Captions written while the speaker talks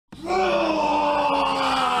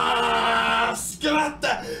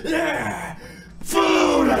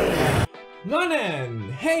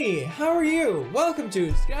Manan! Hey, how are you? Welcome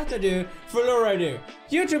to Scatadu Floradu,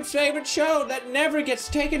 YouTube's favorite show that never gets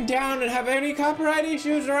taken down and have any copyright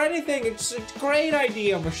issues or anything. It's a great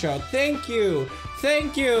idea of a show. Thank you.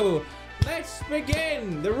 Thank you. Let's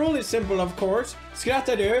begin. The rule is simple, of course.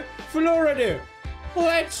 Scatadu Floradu.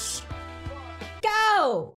 Let's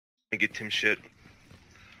go. I get Tim shit.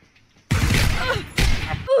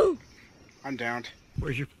 I'm downed.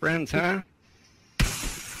 Where's your friends, huh?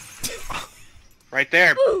 Right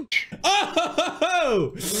there.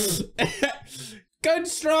 Oh! Good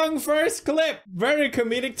strong first clip. Very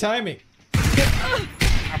comedic timing.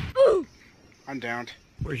 I'm downed.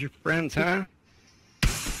 Where's your friends, huh?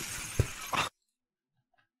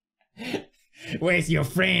 Where's your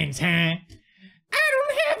friends, huh? I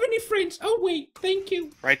don't have any friends. Oh wait, thank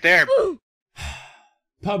you. Right there.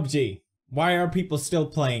 PUBG. Why are people still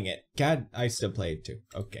playing it? God, I still play it too.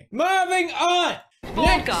 Okay. Moving on!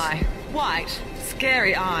 Bald guy, white,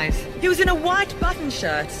 scary eyes. He was in a white button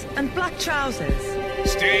shirt and black trousers.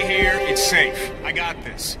 Stay here, it's safe. I got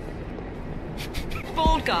this.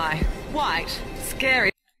 Bald guy, white,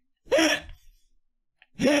 scary.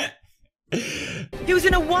 He was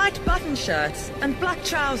in a white button shirt and black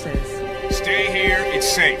trousers. Stay here, it's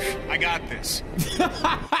safe. I got this.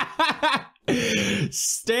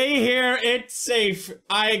 Stay here, it's safe.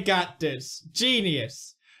 I got this. Genius.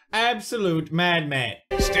 Absolute madman.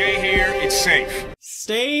 Stay here, it's safe.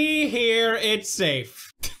 Stay here, it's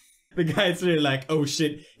safe. The guy's really like, oh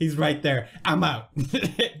shit, he's right there. I'm out.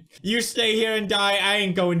 You stay here and die, I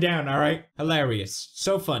ain't going down, alright? Hilarious.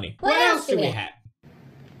 So funny. What else do we have?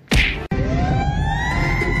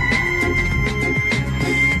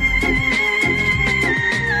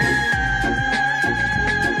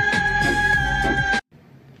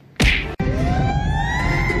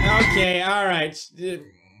 Okay, alright.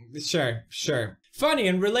 Sure. Funny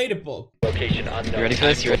and relatable. Location unknown. You ready for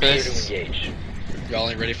this? You ready for this? Engage. Y'all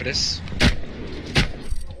ain't ready for this?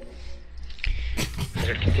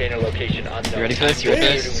 Hazard container location unknown. You ready for this? You ready for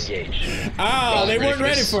this? Engage. Oh, they weren't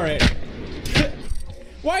ready for it.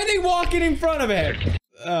 Why are they walking in front of it?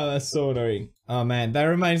 Oh, that's so annoying. Oh man, that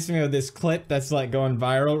reminds me of this clip that's like going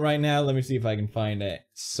viral right now. Let me see if I can find it.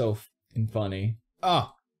 It's so f***ing funny.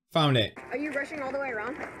 Oh, found it. Are you rushing all the way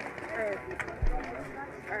around? Alright.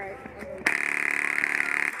 Alright.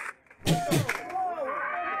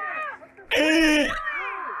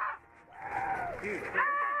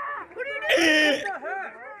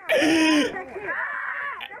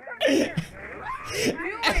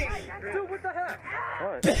 Dude, what the heck?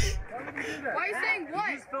 What? Why are you saying what?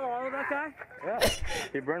 Did you spill all of that guy? Yeah.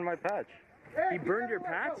 He burned my patch. He burned your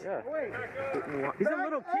patch? Yeah. He's a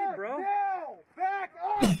little kid, bro. Back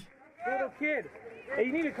up! Little kid. Hey,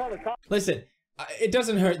 you need to call the cops. Listen, it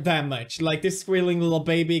doesn't hurt that much. Like this squealing little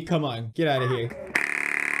baby. Come on, get out of here. What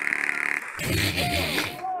are you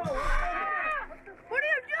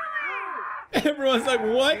doing? Everyone's like, what?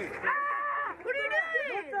 What are you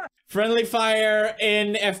doing? Friendly fire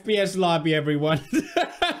in FPS lobby, everyone.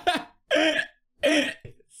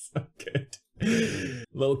 So good.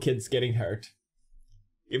 Little kids getting hurt.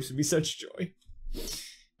 Gives me such joy.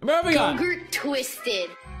 Moving on. Yogurt twisted.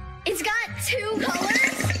 It's got 2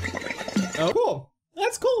 colors. Oh, cool.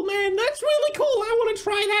 That's cool, man. That's really cool. I want to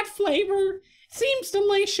try that flavor. Seems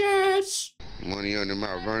delicious. Money on the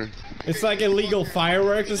mouth, Vernon. It's like illegal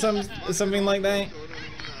fireworks or something like that.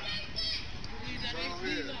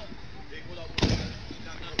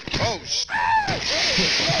 Oh, shit.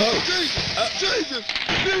 Oh, Jesus!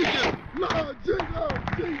 Jesus! Lord Jesus! Oh,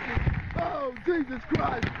 Jesus! Oh, Jesus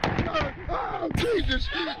Christ! Oh, Jesus!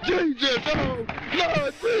 Jesus! Oh,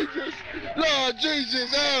 Lord Jesus! Lord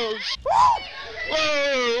Jesus! Oh,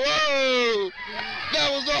 whoa! Whoa!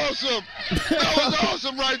 That was awesome! That was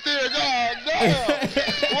awesome right there! God damn!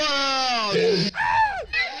 Wow!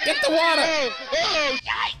 Get the water! Oh,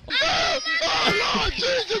 Lord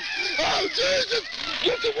Jesus! Oh, Jesus!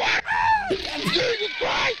 Get the water! Jesus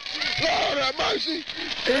Christ! Lord have mercy!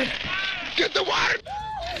 Get the water!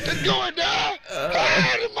 It's going down!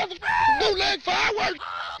 The motherfucking bootleg fireworks!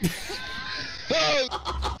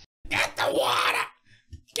 Oh. Get the water!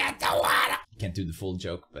 Get the water! Can't do the full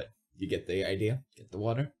joke, but you get the idea. Get the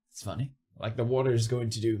water. It's funny. Like the water is going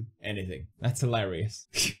to do anything. That's hilarious.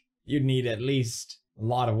 You'd need at least a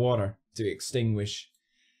lot of water to extinguish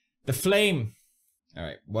the flame.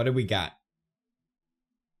 Alright, what do we got?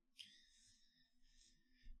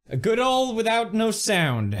 A good old without no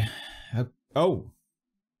sound. Oh.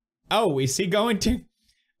 Oh, is he going to?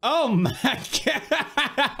 Oh my god.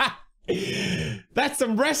 That's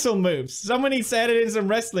some wrestle moves. Somebody said it in some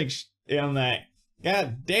wrestling on that.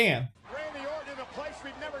 God damn. Randy Orton in a place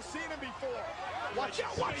we've never seen him before. Watch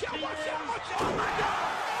out, watch out, watch out, watch out! Oh my God!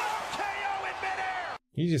 KO in midair!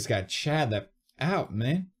 He just got chad that out,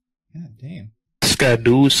 man. God damn.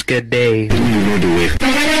 Skadoo skaday.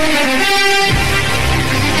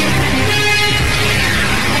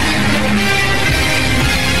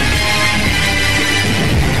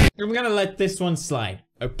 I'm gonna let this one slide,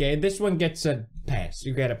 okay? This one gets a pass.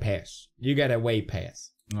 You get a pass. You get a way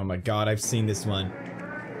pass. Oh my god, I've seen this one.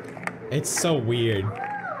 It's so weird.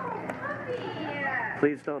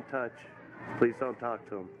 Please don't touch. Please don't talk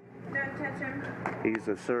to him. Don't touch him. He's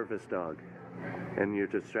a service dog. And you're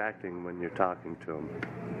distracting when you're talking to him.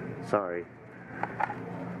 Sorry.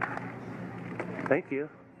 Thank you.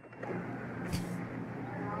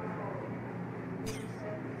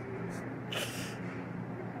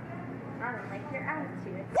 I don't like your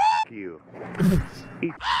attitude. F you.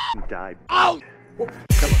 He died. Out!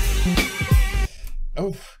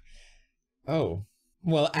 Oh. Oh.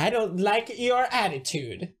 Well, I don't like your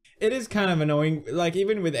attitude. It is kind of annoying, like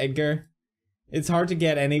even with Edgar. It's hard to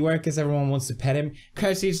get anywhere because everyone wants to pet him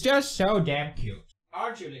because he's just so damn cute.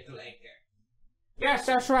 Aren't you, little Edgar? Yes,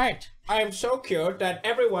 that's right. I am so cute that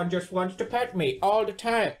everyone just wants to pet me all the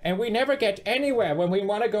time. And we never get anywhere when we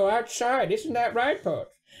want to go outside. Isn't that right, Pooch?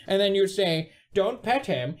 And then you say, don't pet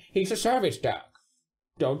him. He's a service dog.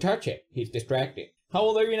 Don't touch him. He's distracting. How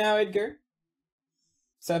old are you now, Edgar?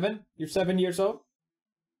 7? You're 7 years old?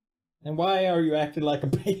 And why are you acting like a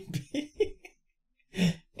baby?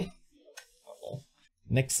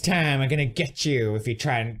 Next time I'm gonna get you if you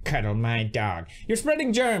try and cuddle my dog. You're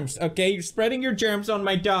spreading germs, okay? You're spreading your germs on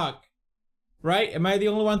my dog. Right? Am I the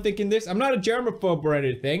only one thinking this? I'm not a germaphobe or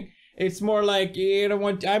anything. It's more like, you don't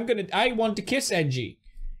want, I want to kiss Edgy.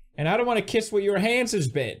 And I don't want to kiss what your hands has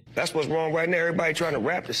been. That's what's wrong right now. Everybody trying to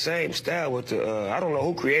rap the same style with the, I don't know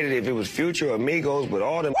who created it, if it was Future or Migos, but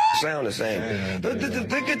all them sound the same.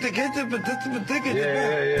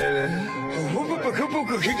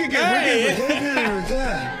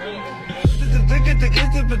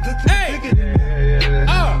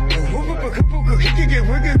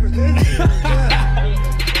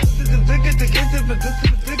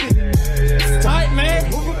 It's tight,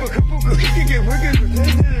 man.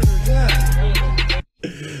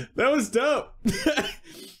 That was dope.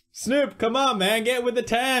 Snoop, come on, man. Get with the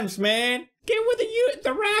times, man. Get with the youth,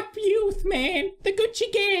 the rap youth, man. The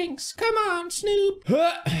Gucci gangs. Come on, Snoop.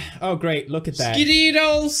 Oh, great. Look at that.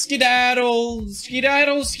 Skididdle, skidaddle,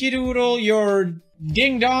 skidaddle, skidoodle. Your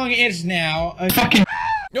ding dong is now a fucking.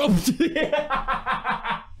 Oh,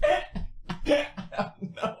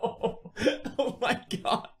 no. Oh my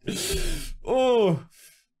god. Oh.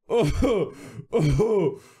 Oh.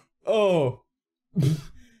 Oh. Oh.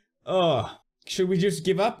 Oh. Should we just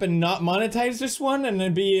give up and not monetize this one and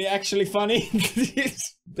then be actually funny?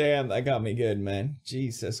 Damn, that got me good, man.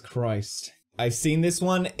 Jesus Christ. I've seen this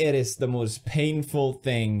one. It is the most painful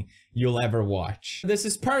thing you'll ever watch. This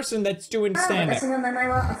is person that's doing stand-up.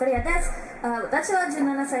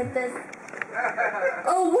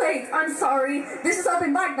 Oh wait, I'm sorry. This is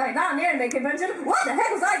open mic night, not an anime convention. What the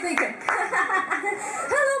heck was I thinking?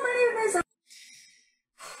 Hello, my name is...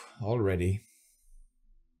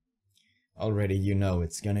 Already, you know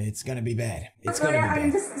it's gonna be bad. It's gonna be bad.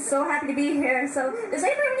 I'm just so happy to be here. So, does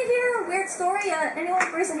anybody want to hear a weird story?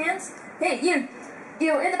 Anyone raise their hands? Hey, you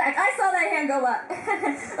in the back. I saw that hand go up.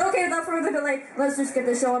 Okay, without further delay, let's just get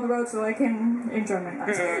this show on the road so I can enjoy my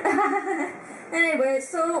life. Anyway,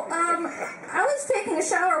 so, I was taking a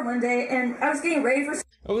shower one day and I was getting ready for...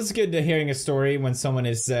 It was good to hearing a story when someone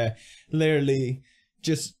is, literally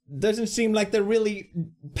just doesn't seem like they're really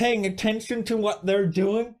paying attention to what they're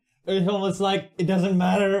doing. It's almost like it doesn't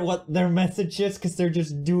matter what their message is because they're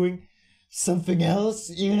just doing something else.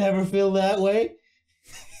 You never feel that way?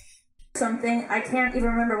 Something. I can't even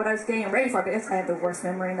remember what I was getting ready for because I have the worst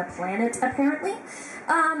memory on the planet, apparently.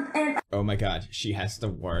 And... Oh my god, she has the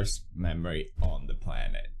worst memory on the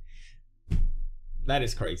planet. That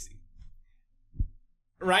is crazy.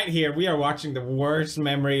 Right here, we are watching the worst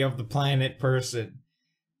memory of the planet person.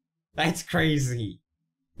 That's crazy.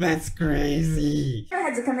 That's crazy. I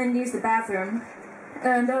had to come in and use the bathroom.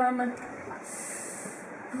 And,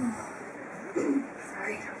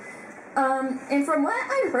 sorry. And from what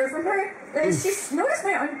I heard from her, she noticed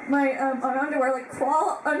my underwear, like,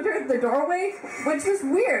 crawl under the doorway, which was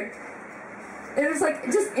weird. It was, like,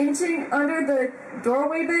 just inching under the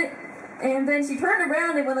doorway bit, and then she turned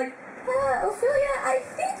around and went like, Ophelia, I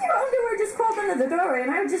think your underwear just crawled under the doorway, and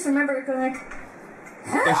I just remember going like,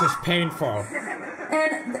 this is painful.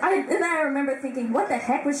 And I remember thinking, what the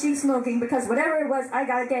heck was she smoking? Because whatever it was, I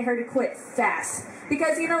gotta get her to quit fast.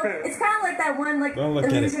 Because, you know, it's kind of like that one, like,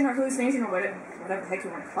 illusion or hallucination or whatever the heck you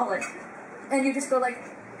want to call it. and you just go like,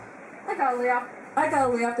 I gotta lay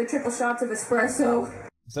off the triple shots of espresso.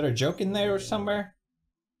 Is there a joke in there or somewhere?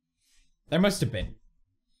 There must have been.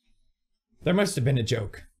 There must have been a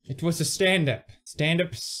joke. It was a stand-up.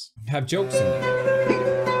 Stand-ups have jokes in them.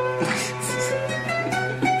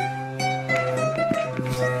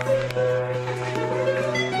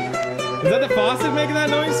 Is that the faucet making that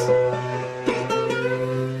noise?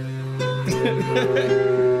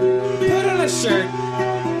 Put on a shirt.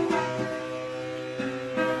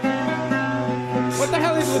 What the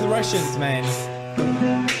hell is with Russians, man?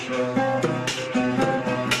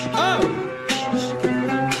 Oh!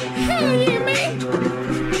 Hell yeah, man!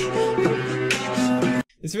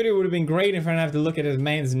 This video would have been great if I didn't have to look at his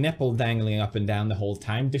man's nipple dangling up and down the whole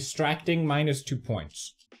time. Distracting, -2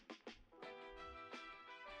 points.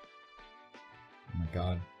 Oh my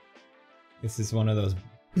god. This is one of those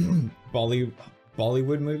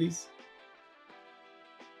Bollywood movies.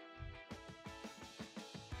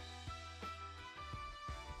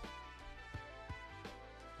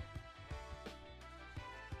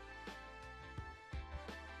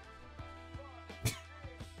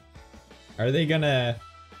 Are they gonna...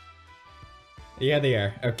 Yeah, they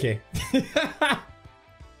are. Okay.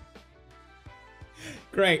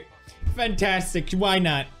 Great. Fantastic. Why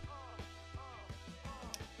not?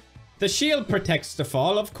 The shield protects the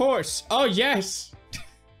fall, of course. Oh, yes.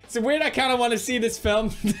 It's weird, I kind of want to see this film.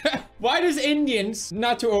 Why does Indians,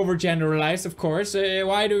 not to overgeneralize, of course,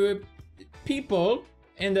 why do people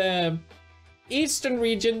in the Eastern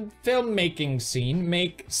region filmmaking scene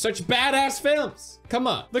make such badass films? Come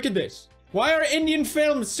on, look at this. Why are Indian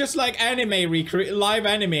films just like anime live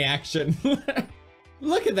anime action?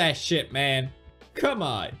 Look at that shit, man. Come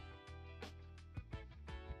on.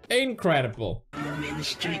 Incredible. I'm in the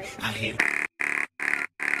street out here.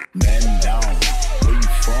 Man down. Where you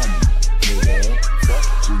from?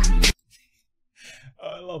 Oh,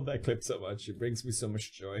 I love that clip so much. It brings me so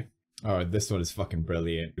much joy. Oh, this one is fucking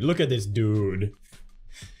brilliant. Look at this dude.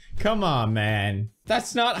 Come on, man.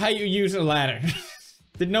 That's not how you use a ladder.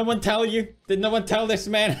 Did no one tell you? Did no one tell this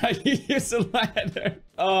man how you use a ladder?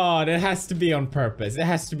 Oh, that has to be on purpose. It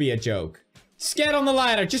has to be a joke. Just get on the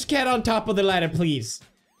ladder. Just get on top of the ladder, please.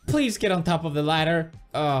 Please get on top of the ladder.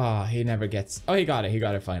 Oh, he never gets... Oh, he got it. He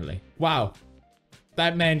got it finally. Wow.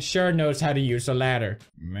 That man sure knows how to use a ladder.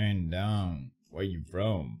 Man down. Where you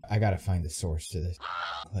from? I gotta find the source to this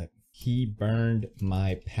clip. He burned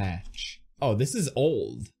my patch. Oh, this is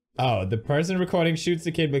old. Oh, the person recording shoots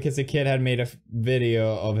the kid because the kid had made a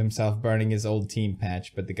video of himself burning his old team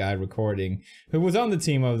patch, but the guy recording, who was on the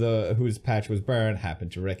team of whose patch was burned,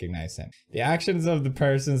 happened to recognize him. The actions of the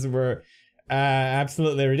persons were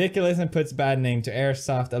absolutely ridiculous and puts bad name to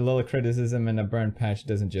Airsoft. A little criticism and a burned patch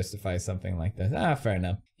doesn't justify something like this. Ah, fair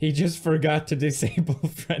enough. He just forgot to disable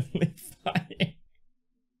friendly fire.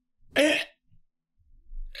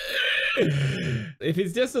 If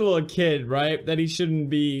he's just a little kid, right, then he shouldn't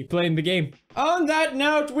be playing the game. On that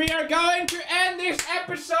note, we are going to end this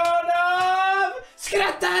episode of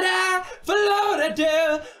Skrattada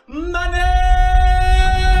Förlorade Money!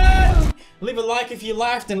 Leave a like if you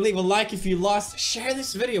laughed and leave a like if you lost. Share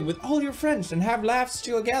this video with all your friends and have laughs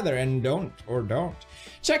together, and don't.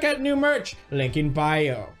 Check out new merch, link in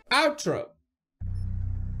bio. Outro.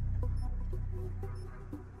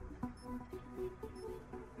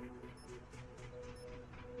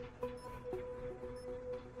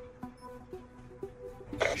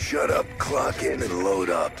 Shut up, clock in, and load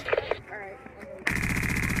up.